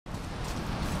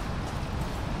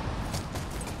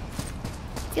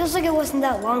Feels like it wasn't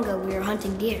that long ago we were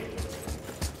hunting deer.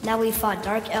 Now we fought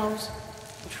dark elves,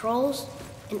 and trolls,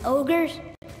 and ogres,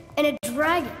 and a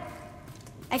dragon.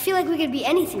 I feel like we could be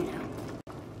anything now.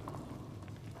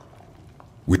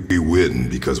 We win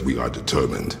because we are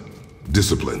determined,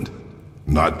 disciplined,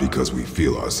 not because we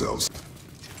feel ourselves.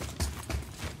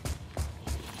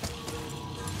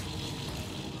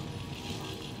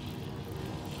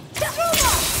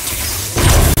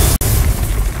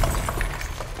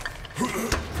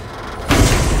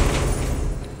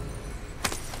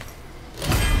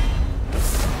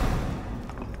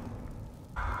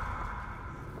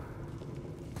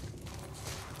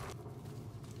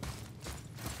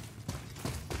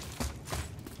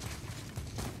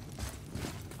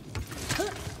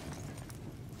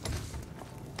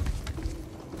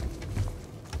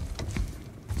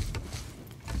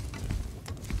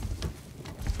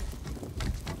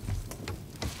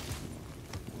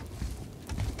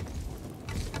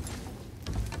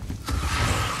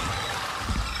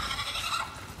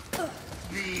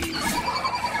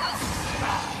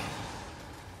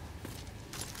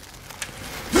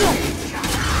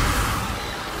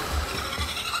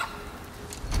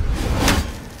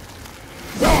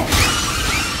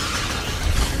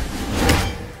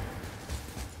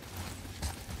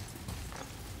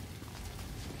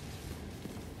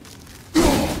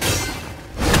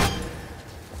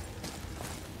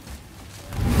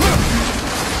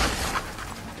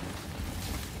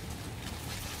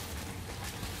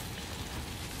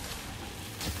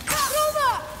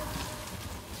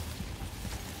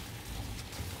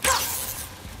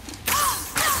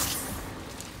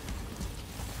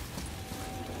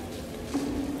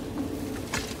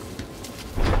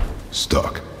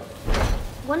 Stuck.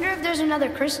 Wonder if there's another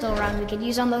crystal around we could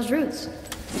use on those roots.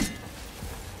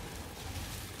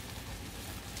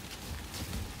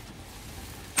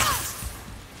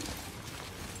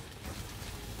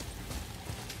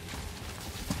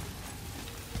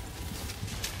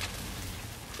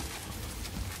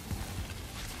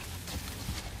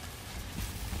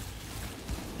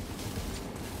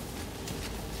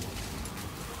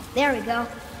 There we go.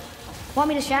 Want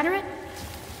me to shatter it?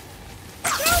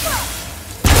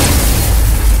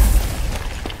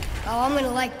 Oh, I'm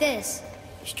gonna like this.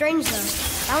 Strange though,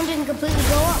 sound didn't completely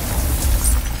go up.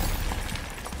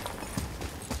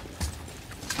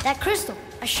 That crystal,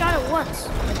 I shot it once,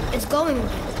 but it's going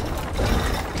again.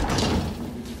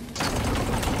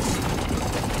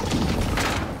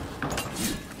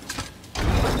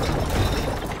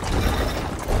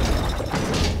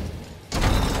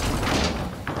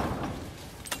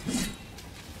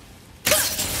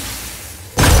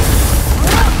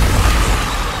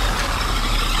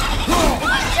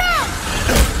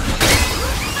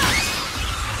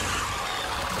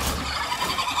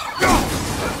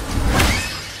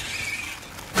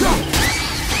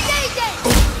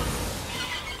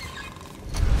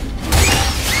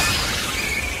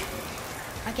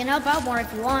 I can help out more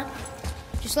if you want.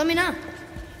 Just let me know.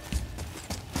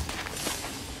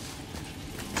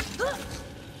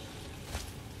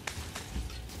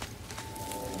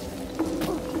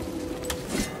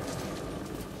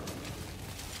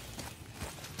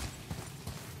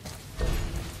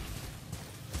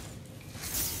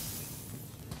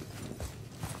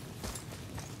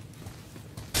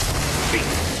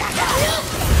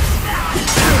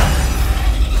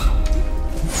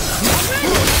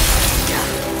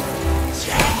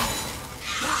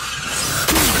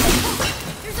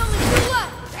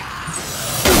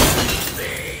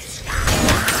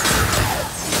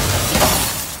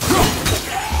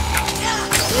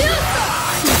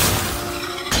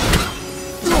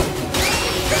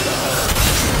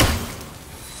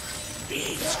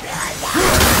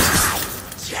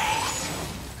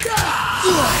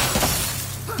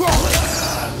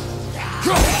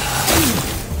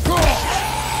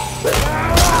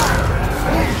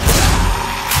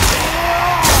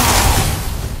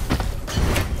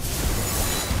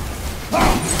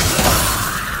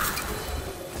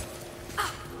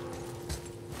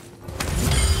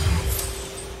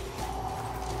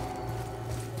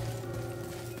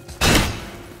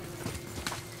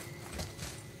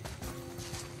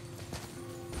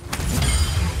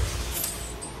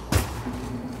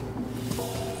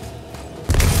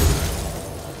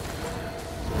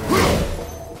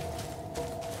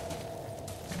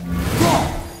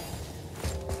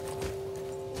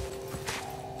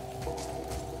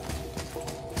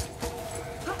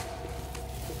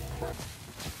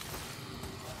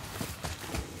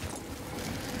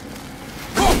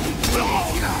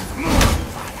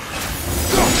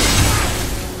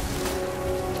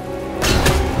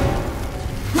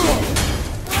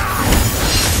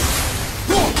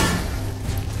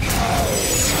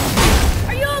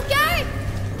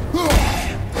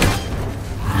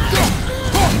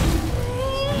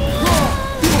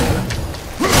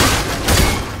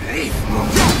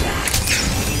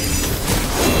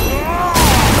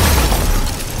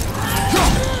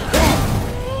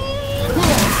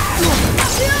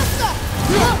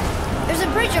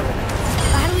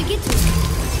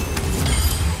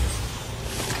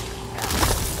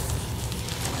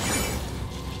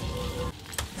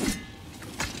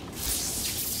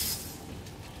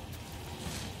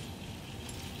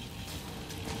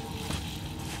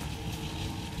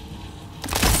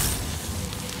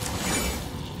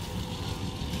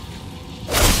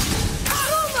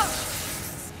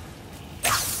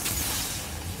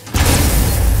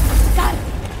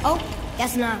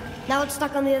 Guess not. Now it's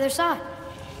stuck on the other side.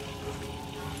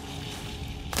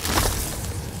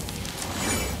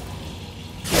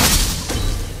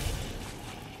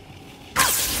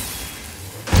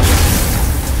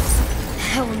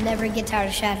 I will never get tired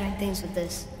of shattering things with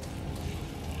this.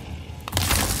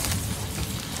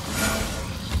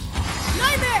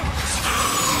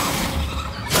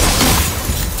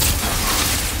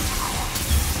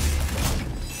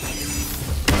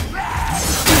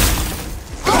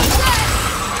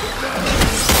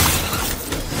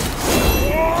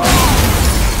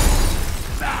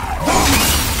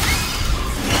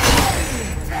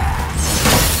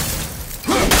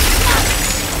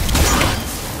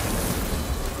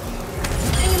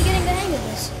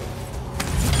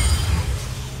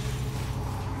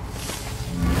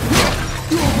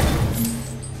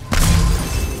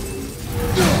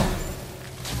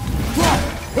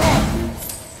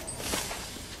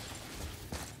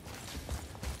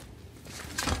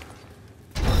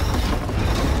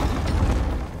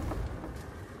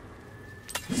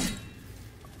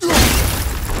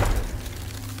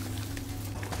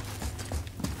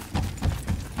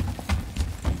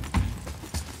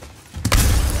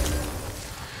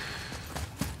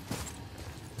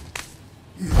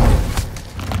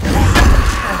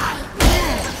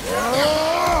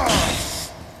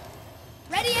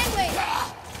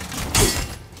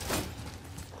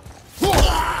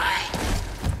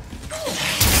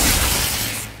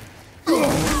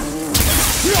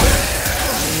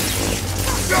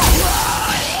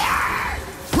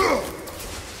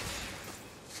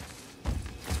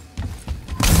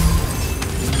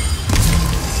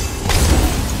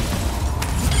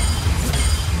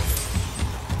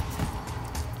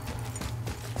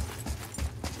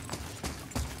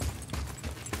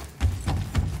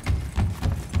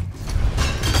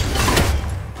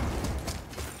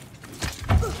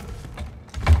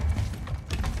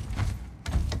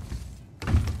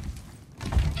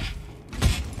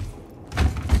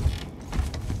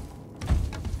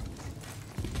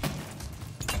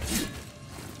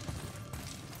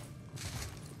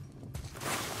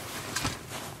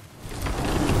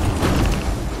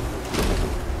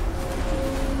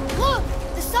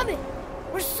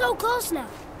 So close now.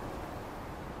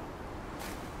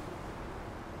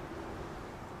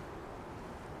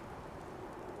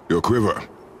 Your quiver.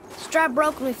 Strap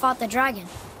broke when we fought the dragon.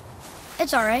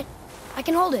 It's all right. I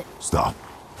can hold it. Stop.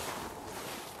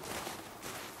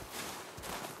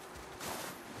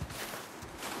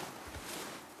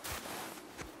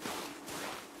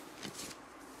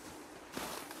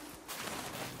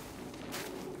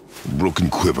 Broken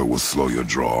quiver will slow your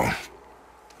draw.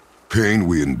 Pain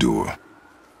we endure.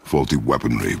 Faulty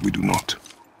weaponry we do not.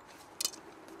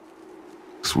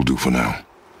 This will do for now.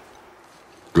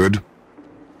 Good?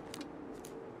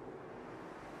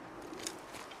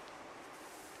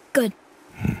 Good.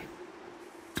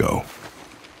 Go.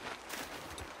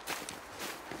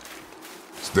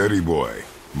 Steady, boy.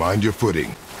 Mind your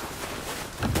footing.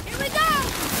 Here we go!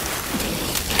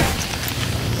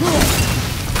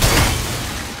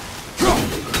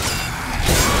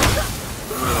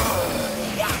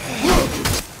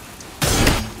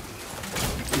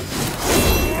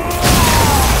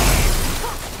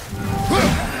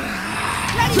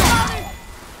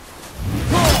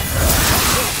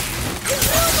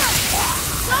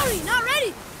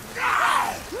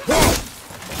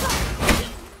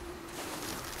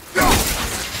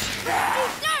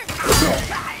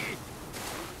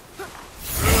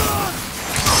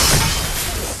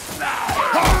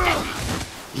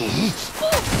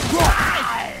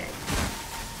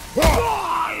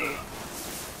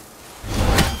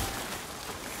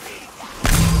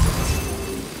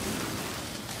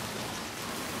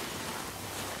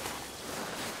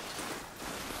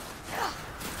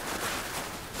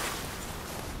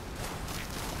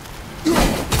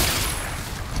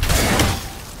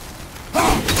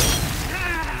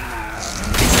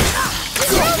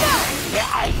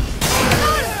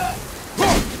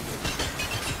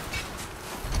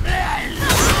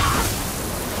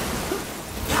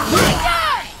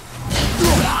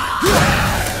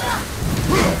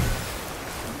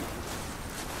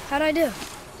 How'd I do?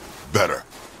 Better.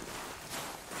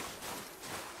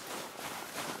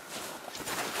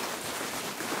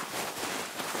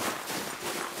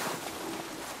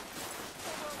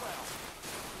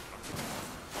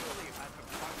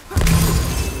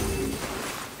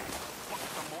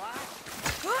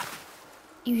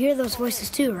 You hear those voices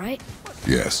too, right?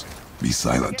 Yes. Be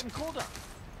silent.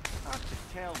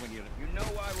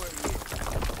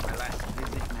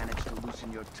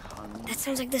 That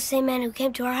sounds like the same man who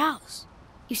came to our house.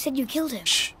 You said you killed him.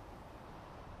 Shh.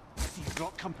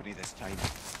 brought company this time.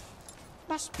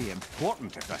 Must be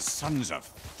important if the sons of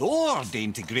Thor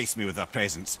deign to grace me with their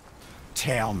presence.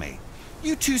 Tell me,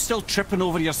 you two still tripping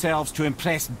over yourselves to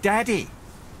impress Daddy?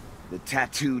 The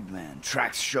tattooed man.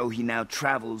 Tracks show he now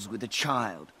travels with a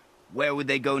child. Where would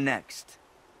they go next?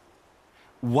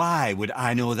 Why would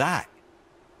I know that?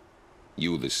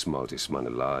 You're the smartest man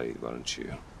alive, aren't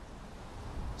you?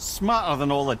 Smarter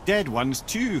than all the dead ones,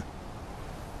 too.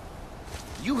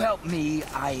 You help me,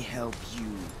 I help you.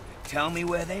 Tell me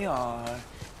where they are,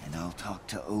 and I'll talk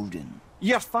to Odin.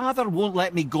 Your father won't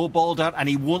let me go, Balder, and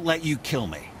he won't let you kill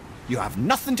me. You have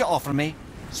nothing to offer me,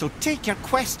 so take your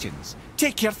questions,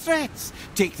 take your threats,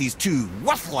 take these two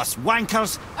worthless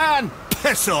wankers, and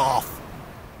piss off!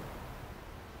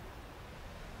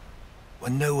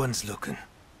 When no one's looking,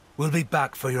 we'll be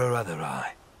back for your other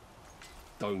eye.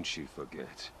 Don't you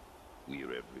forget, we're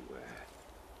everywhere.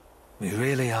 We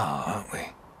really are, aren't we?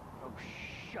 Oh,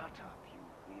 shut up,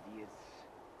 you idiots.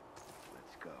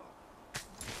 Let's go.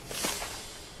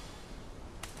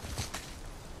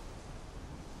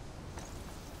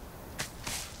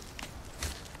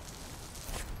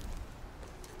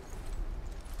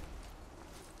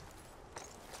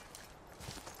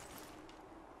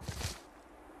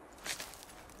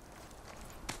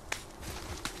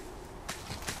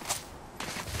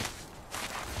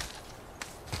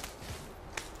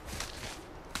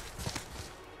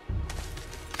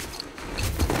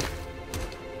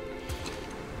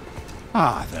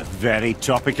 Ah, the very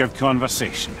topic of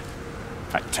conversation.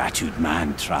 A tattooed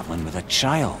man traveling with a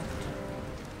child.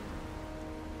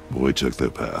 Boy, check their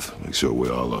path. Make sure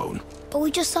we're all alone. But we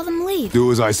just saw them leave.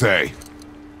 Do as I say.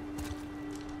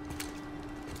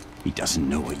 He doesn't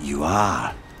know what you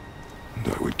are.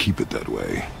 And I would keep it that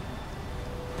way.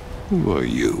 Who are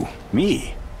you?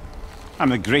 Me? I'm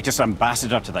the greatest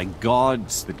ambassador to the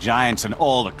gods, the giants, and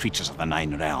all the creatures of the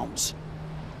Nine Realms.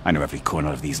 I know every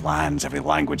corner of these lands, every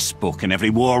language spoken,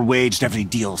 every war waged, every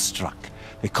deal struck.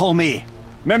 They call me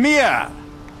Mimir,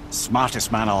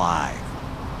 smartest man alive.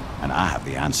 And I have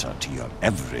the answer to your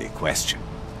every question.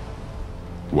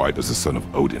 Why does the son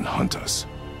of Odin hunt us?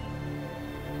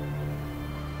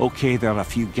 Okay, there are a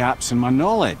few gaps in my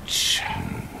knowledge.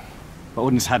 But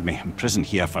Odin's had me imprisoned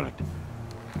here for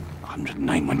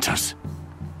 109 winters.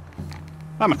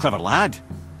 I'm a clever lad.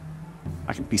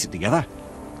 I can piece it together.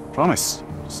 Promise.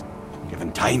 Just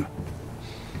given time.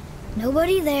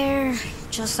 Nobody there,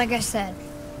 just like I said.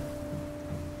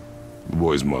 The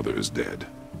boy's mother is dead.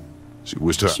 She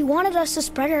wished her... She wanted us to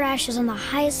spread her ashes on the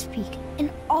highest peak in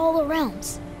all the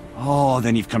realms. Oh,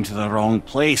 then you've come to the wrong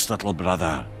place, little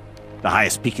brother. The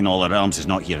highest peak in all the realms is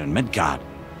not here in Midgard.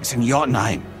 It's in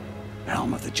Jotunheim,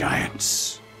 realm of the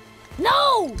giants.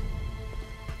 No!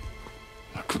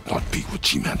 That could not be what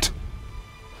she meant.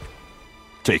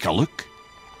 Take a look.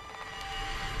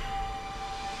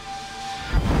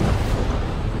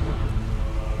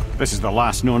 This is the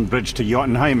last known bridge to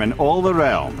Jotunheim in all the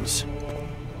realms.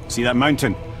 See that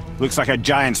mountain? Looks like a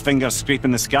giant's finger scraping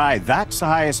the sky. That's the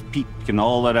highest peak in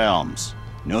all the realms.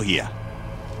 No here.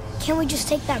 Can't we just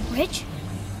take that bridge?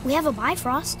 We have a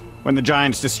Bifrost. When the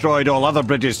giants destroyed all other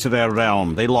bridges to their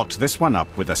realm, they locked this one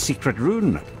up with a secret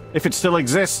rune. If it still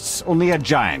exists, only a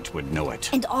giant would know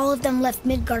it. And all of them left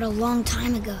Midgard a long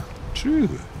time ago. True.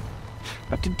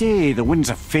 But today, the winds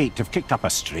of fate have kicked up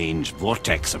a strange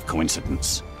vortex of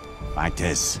coincidence. Fact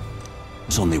is,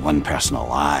 there's only one person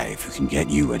alive who can get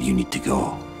you where you need to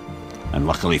go. And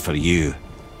luckily for you,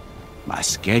 my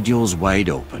schedule's wide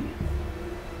open.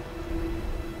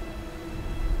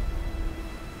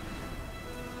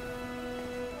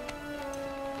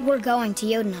 We're going to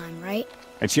Jotunheim, right?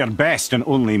 It's your best and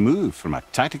only move from a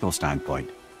tactical standpoint.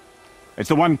 It's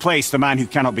the one place the man who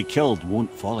cannot be killed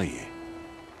won't follow you.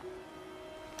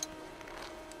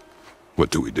 What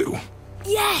do we do?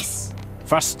 Yes!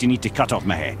 First, you need to cut off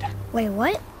my head. Wait,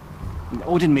 what?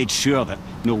 Odin made sure that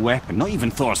no weapon, not even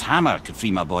Thor's hammer, could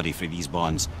free my body from these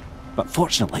bonds. But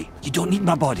fortunately, you don't need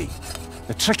my body.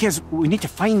 The trick is, we need to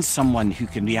find someone who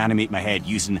can reanimate my head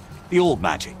using the old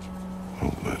magic.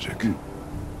 Old magic.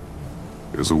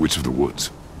 There's a witch of the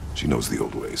woods. She knows the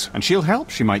old ways. And she'll help.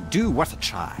 She might do worth a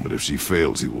try. But if she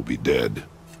fails, he will be dead.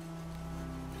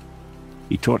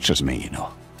 He tortures me, you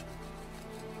know.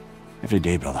 Every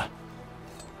day, brother.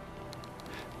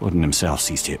 Odin himself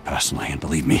sees to it personally, and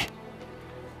believe me,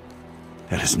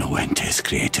 there is no end to his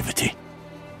creativity.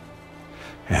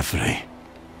 Every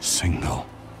single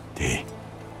day.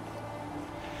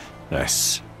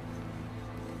 This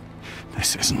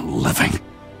isn't living.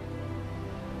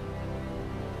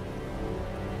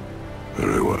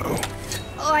 Very well.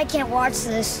 Oh, I can't watch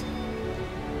this.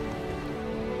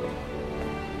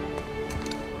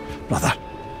 Brother,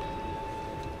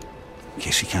 in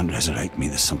case you can't resurrect me,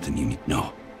 there's something you need to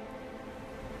know.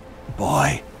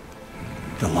 Boy,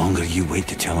 the longer you wait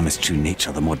to tell him his true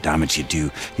nature, the more damage you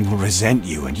do. He will resent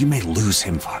you, and you may lose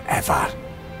him forever.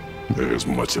 There's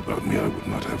much about me I would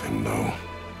not have him know.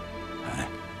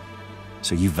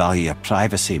 So you value your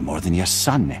privacy more than your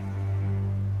son, eh?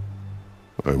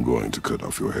 I'm going to cut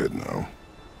off your head now.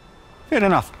 Fair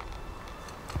enough.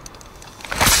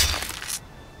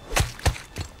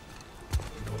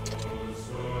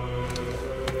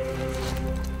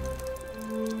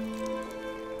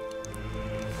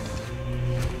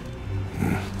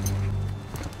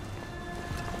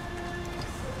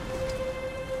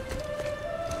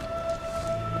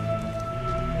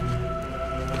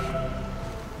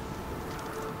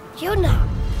 Yona!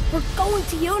 We're going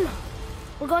to Yona!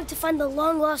 We're going to find the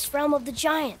long-lost realm of the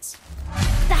giants.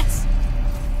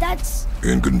 That's...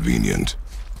 Inconvenient.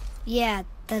 Yeah,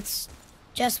 that's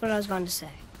just what I was going to say.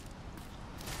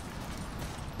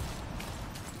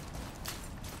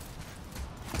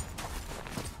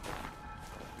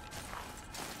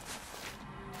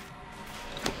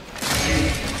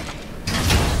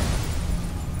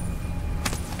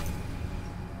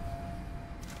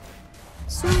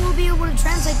 Soon we'll be able to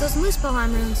translate those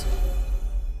Muspelheim runes.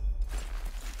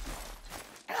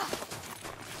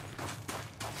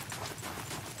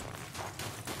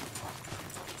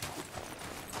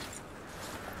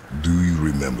 Do you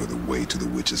remember the way to the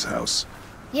witch's house?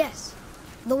 Yes,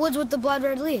 the woods with the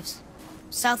blood-red leaves,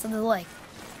 south of the lake.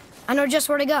 I know just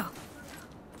where to go.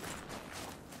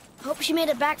 Hope she made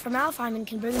it back from Alfheim and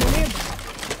can bring Mimir back.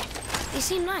 He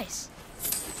seemed nice.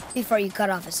 Before you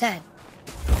cut off his head.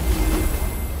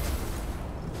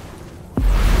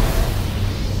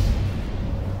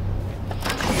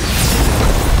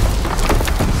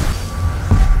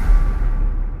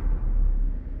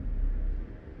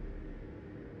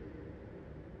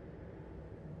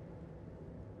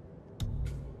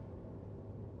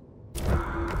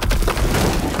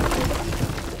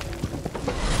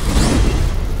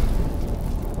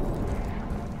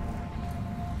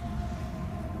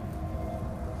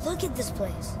 Look at this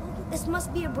place. This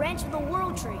must be a branch of the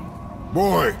World Tree.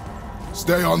 Boy,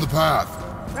 stay on the path.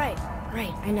 Right,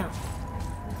 I know.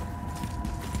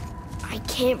 I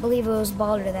can't believe it was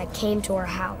Baldur that came to our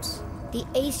house. The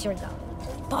Aesir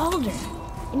god. Baldur!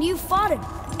 And you fought him,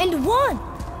 and won!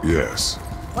 Yes.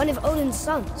 One of Odin's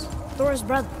sons, Thor's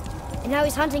brother. And now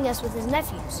he's hunting us with his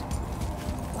nephews.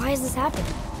 Why is this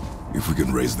happening? If we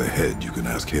can raise the head, you can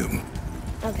ask him.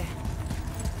 Okay.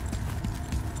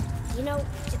 You know,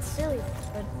 it's silly,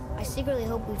 but I secretly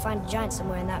hope we find a giant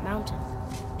somewhere in that mountain.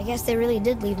 I guess they really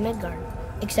did leave Midgard,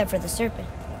 except for the serpent.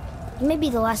 He may be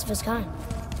the last of his kind.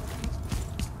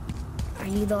 Are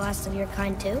you the last of your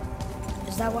kind too?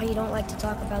 Is that why you don't like to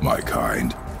talk about My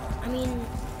kind? I mean,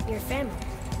 your family.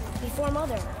 Before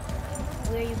Mother.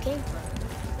 Where you came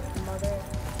from. Mother,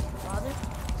 father?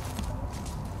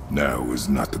 Now is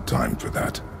not the time for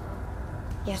that.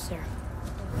 Yes, sir.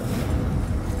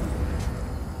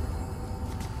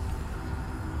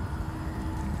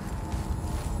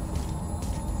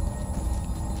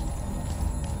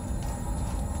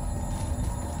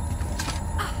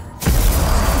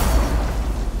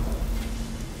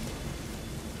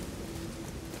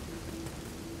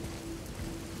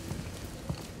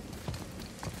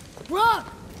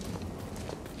 Rock!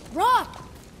 Rock!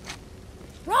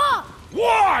 Rock!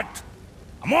 What?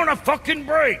 I'm on a fucking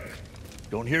break.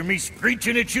 Don't hear me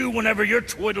screeching at you whenever you're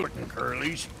twiddling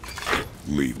curlies.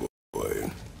 Leave,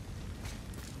 boy.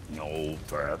 No,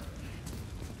 Pat.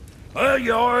 Well,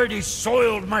 you already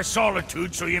soiled my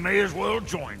solitude, so you may as well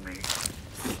join me.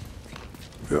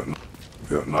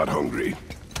 You're not hungry.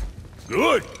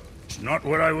 Good. It's not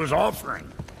what I was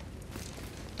offering.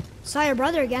 Saw your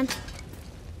brother again.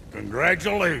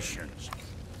 Congratulations.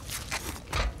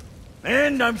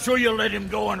 And I'm sure you'll let him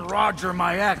go and roger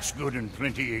my axe good and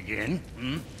plenty again,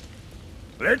 hmm?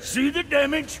 Let's see the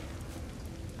damage.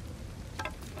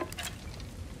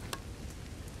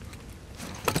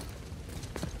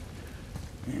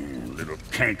 Little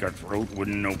canker throat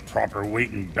wouldn't know proper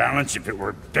weight and balance if it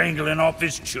were dangling off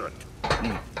his chut.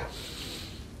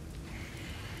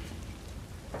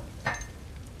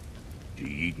 You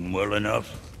eating well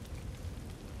enough?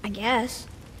 I guess.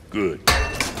 Good.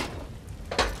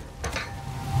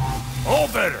 All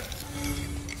better.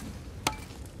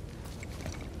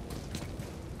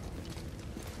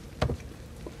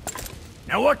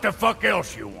 Now what the fuck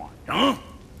else you want, huh?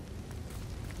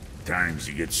 Times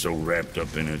he gets so wrapped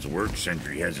up in his work,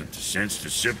 Sentry hasn't the sense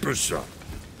to sip or sup.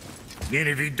 And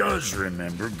if he does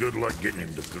remember, good luck getting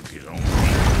him to cook his own meal.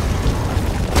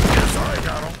 Yes, I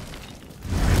got him.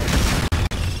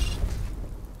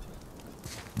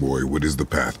 Boy, what is the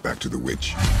path back to the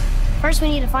witch? First, we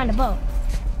need to find a boat.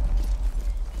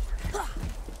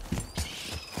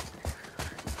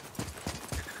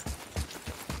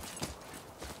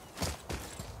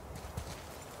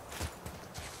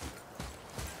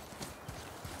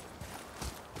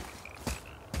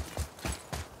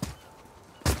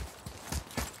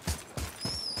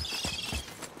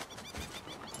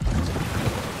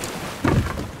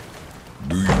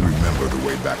 Do you remember the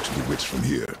way back to the witch from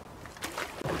here?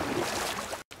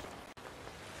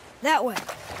 That way,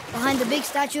 behind the big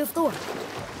statue of Thor.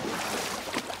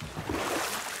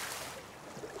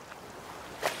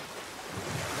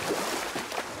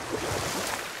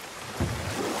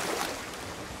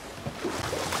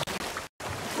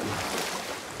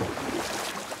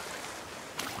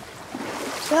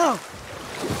 So,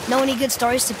 know any good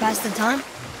stories to pass the time?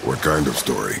 What kind of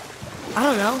story? I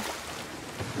don't know.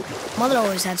 Mother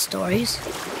always had stories.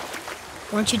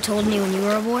 Weren't you told me when you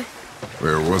were a boy?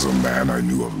 There was a man I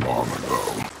knew of long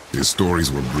ago. His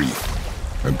stories were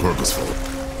brief and purposeful.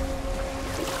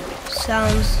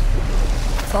 Sounds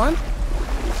fun.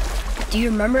 Do you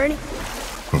remember any?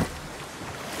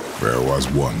 There was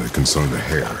one that concerned a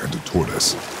hare and a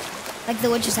tortoise. Like the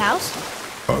witch's house?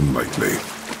 Unlikely.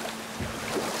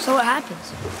 So what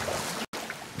happens?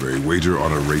 They wager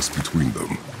on a race between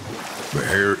them. The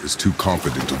hare is too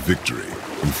confident of victory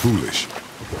and foolish,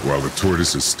 while the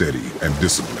tortoise is steady and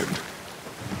disciplined.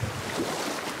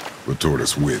 The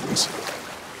tortoise wins.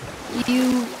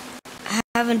 You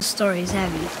haven't stories,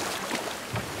 have you?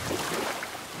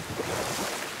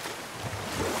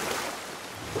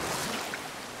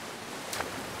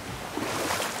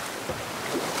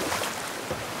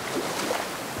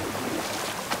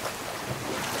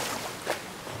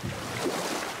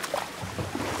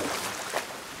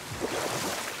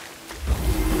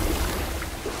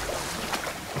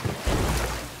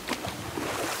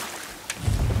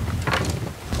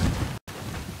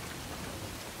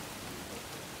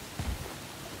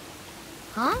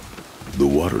 Huh? The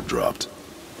water dropped.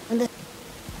 And the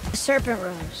serpent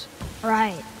rose.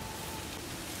 Right.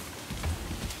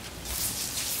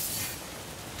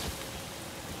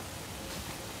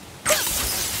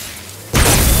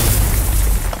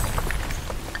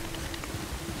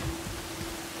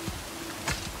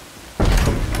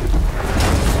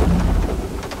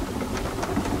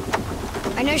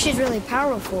 I know she's really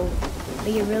powerful,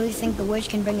 but you really think the witch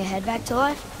can bring a head back to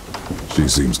life? She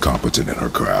seems competent in her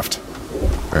craft,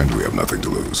 and we have nothing to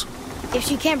lose. If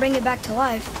she can't bring it back to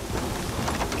life,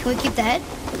 can we keep the head?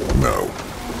 No.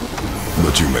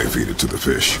 But you may feed it to the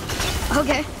fish.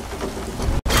 Okay.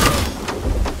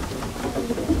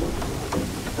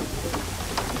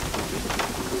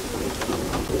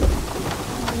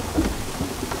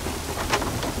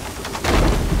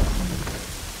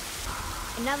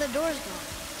 And now the door's gone.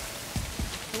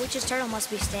 The witch's turtle must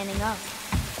be standing up.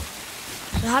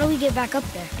 So how do we get back up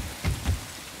there?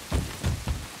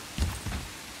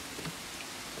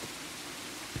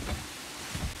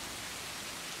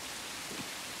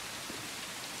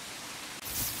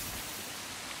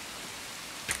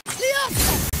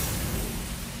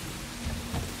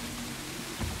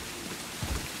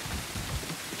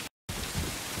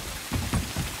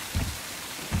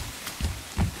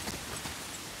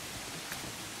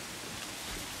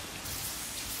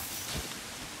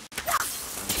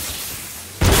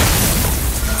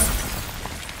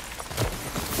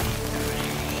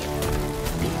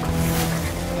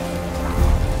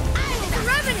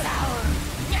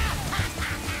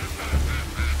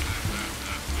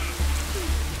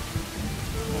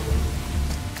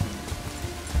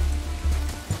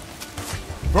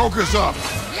 Focus up!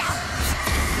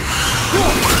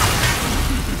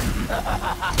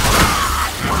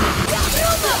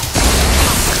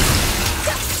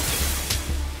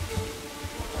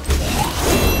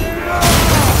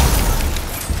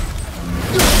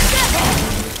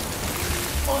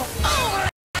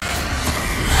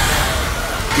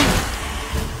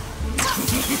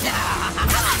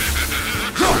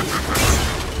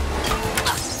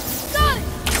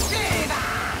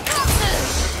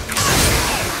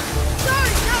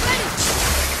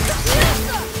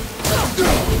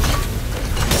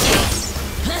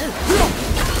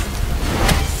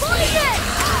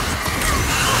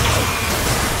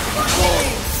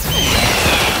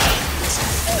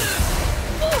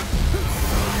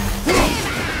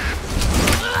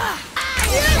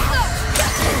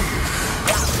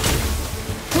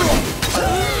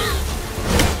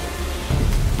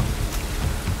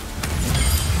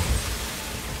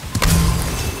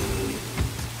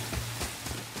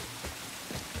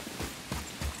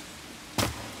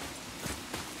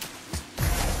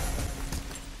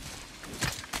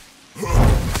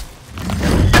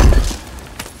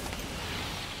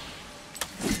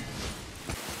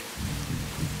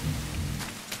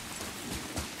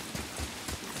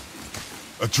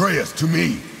 Atreus, to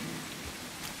me!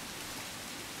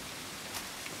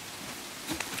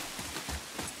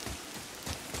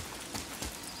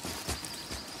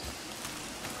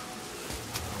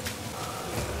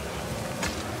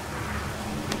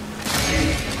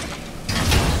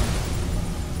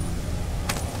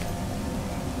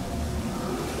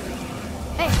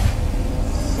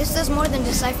 This does more than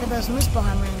decipher those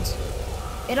Muspelheim runes.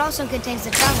 It also contains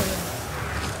the travel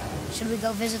rune. Should we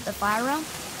go visit the fire realm?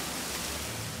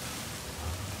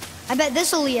 I bet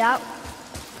this'll lead out.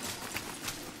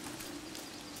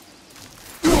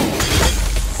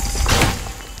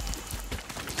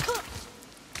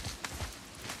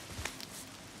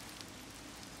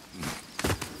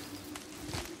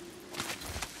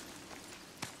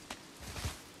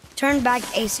 Turn back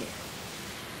Aesir.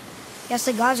 Guess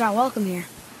the gods are welcome here.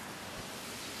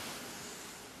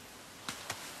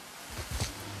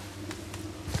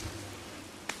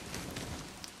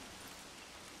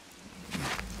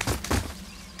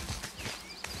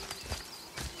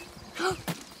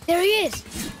 There he is!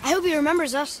 I hope he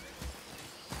remembers us.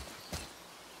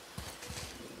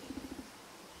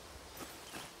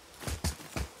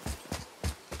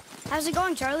 How's it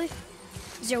going, Charlie?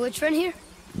 Is your witch friend here?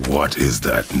 What is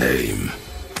that name?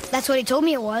 That's what he told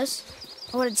me it was.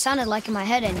 Or what it sounded like in my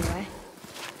head, anyway.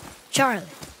 Charlie.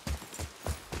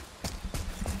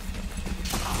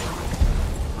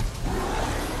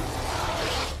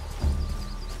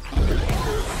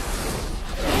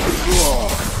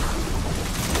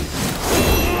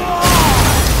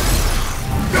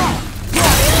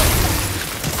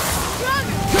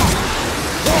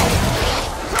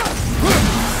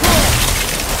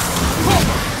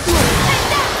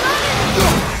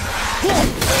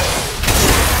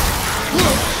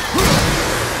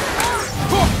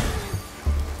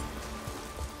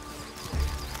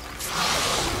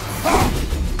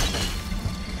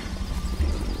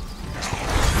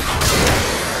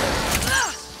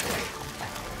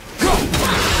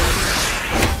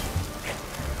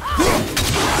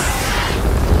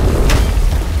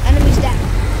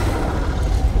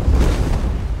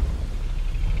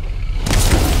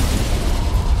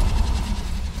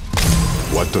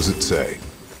 What does it say?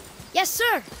 Yes,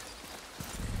 sir!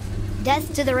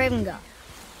 Death to the Raven God,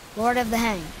 Lord of the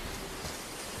Hang.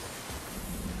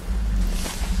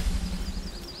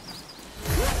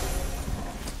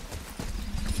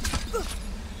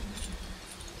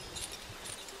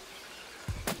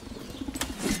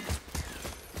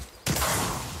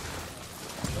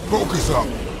 Focus up!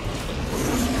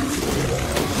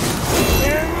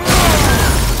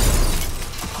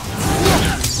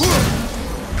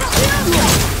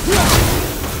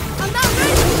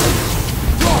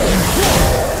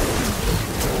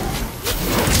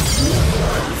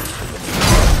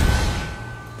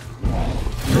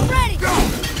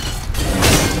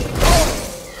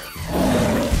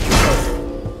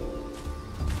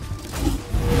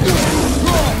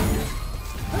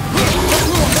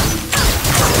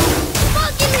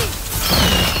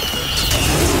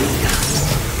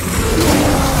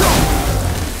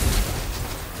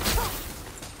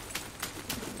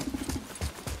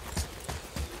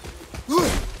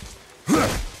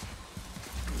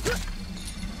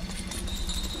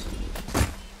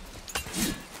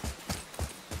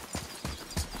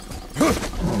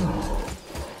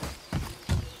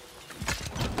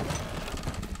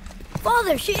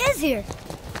 Father, she is here!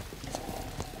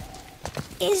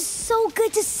 It's so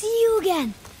good to see you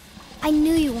again. I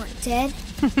knew you weren't dead.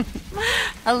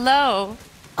 Hello.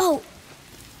 Oh,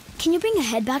 can you bring a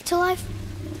head back to life?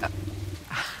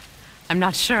 I'm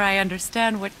not sure I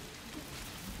understand what...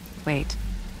 Wait.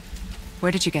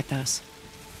 Where did you get those?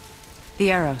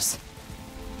 The arrows.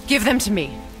 Give them to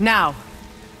me, now.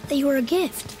 They were a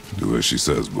gift. Do as she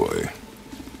says, boy.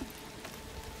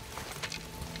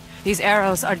 These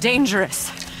arrows are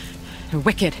dangerous. They're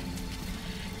wicked.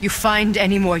 You find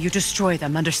any more, you destroy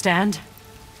them, understand?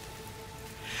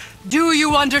 Do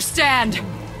you understand?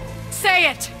 Say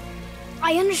it!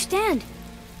 I understand.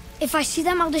 If I see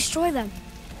them, I'll destroy them.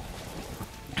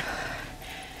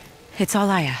 It's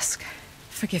all I ask.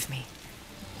 Forgive me.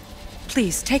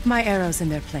 Please, take my arrows in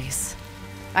their place.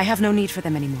 I have no need for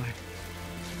them anymore.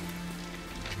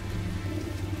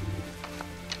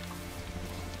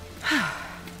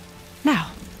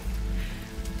 Now,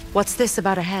 what's this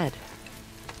about a head?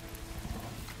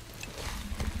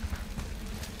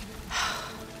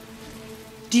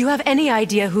 Do you have any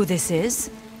idea who this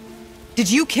is? Did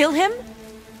you kill him?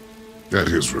 At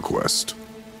his request.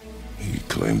 He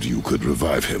claimed you could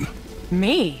revive him.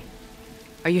 Me?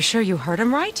 Are you sure you heard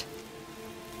him right?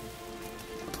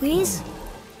 Please?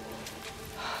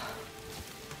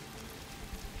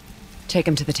 Take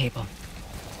him to the table.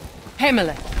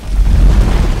 Himalith.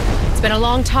 It's been a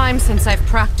long time since I've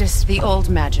practiced the old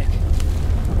magic.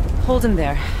 Hold him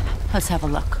there. Let's have a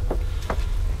look.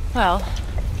 Well,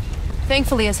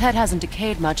 thankfully his head hasn't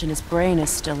decayed much and his brain is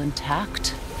still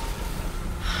intact.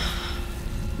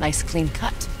 Nice clean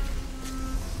cut.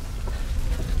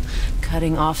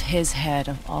 Cutting off his head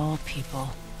of all people.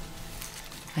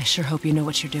 I sure hope you know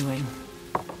what you're doing.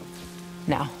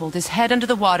 Now, hold his head under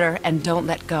the water and don't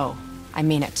let go. I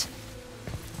mean it.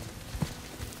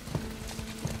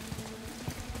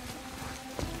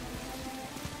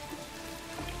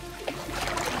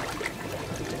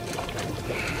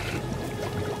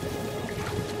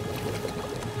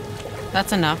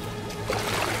 That's enough.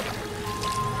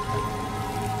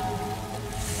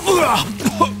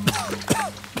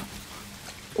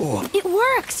 It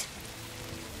worked!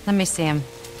 Let me see him.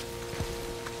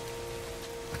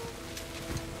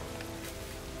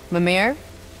 Mimir?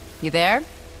 You there?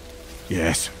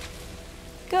 Yes.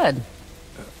 Good.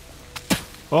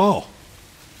 Oh.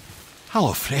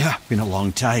 Hello, Freya. Been a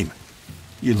long time.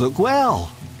 You look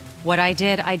well. What I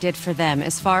did for them.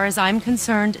 As far as I'm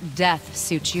concerned, death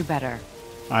suits you better.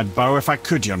 I'd bow if I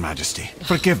could, Your Majesty.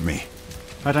 Forgive me.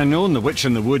 Had I known the witch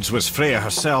in the woods was Freya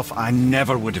herself, I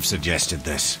never would have suggested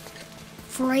this.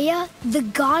 Freya? The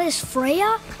goddess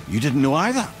Freya? You didn't know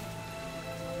either?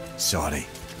 Sorry.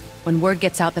 When word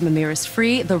gets out that Mimir is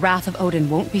free, the wrath of Odin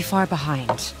won't be far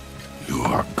behind. You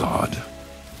are God.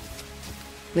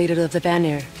 Leader of the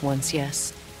Vanir, once,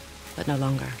 yes. But no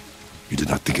longer. You did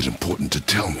not think it important to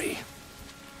tell me.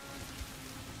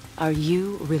 Are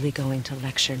you really going to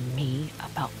lecture me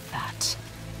about that?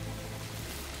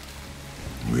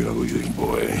 We are leaving,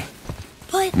 boy.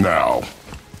 But... Now.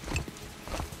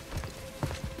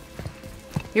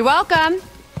 You're welcome!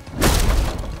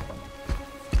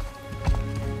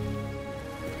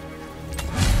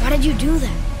 Why did you do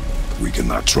that? We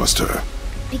cannot trust her.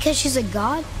 Because she's a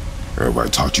god? Have I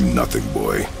taught you nothing,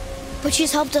 boy? But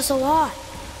she's helped us a lot.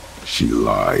 She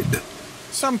lied.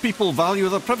 Some people value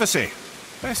their privacy.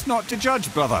 Best not to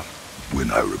judge, brother.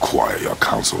 When I require your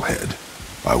counsel head,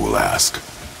 I will ask.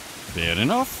 Fair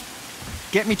enough.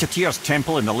 Get me to Tyr's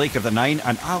temple in the Lake of the Nine,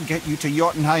 and I'll get you to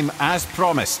Jotunheim as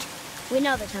promised. We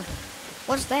know the temple.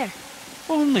 What's there?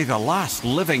 Only the last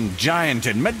living giant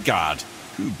in Midgard.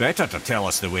 Who better to tell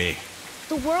us the way?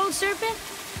 The world serpent?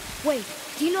 Wait,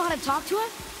 do you know how to talk to him?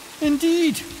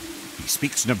 Indeed. He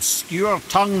speaks an obscure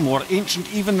tongue more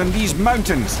ancient even than these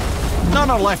mountains. None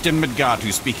are left in Midgard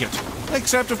who speak it.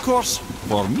 Except, of course,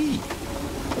 for me.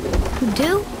 Who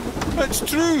do? It's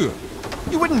true.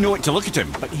 You wouldn't know it to look at him,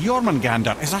 but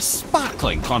Jormungandr is a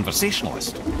sparkling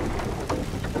conversationalist.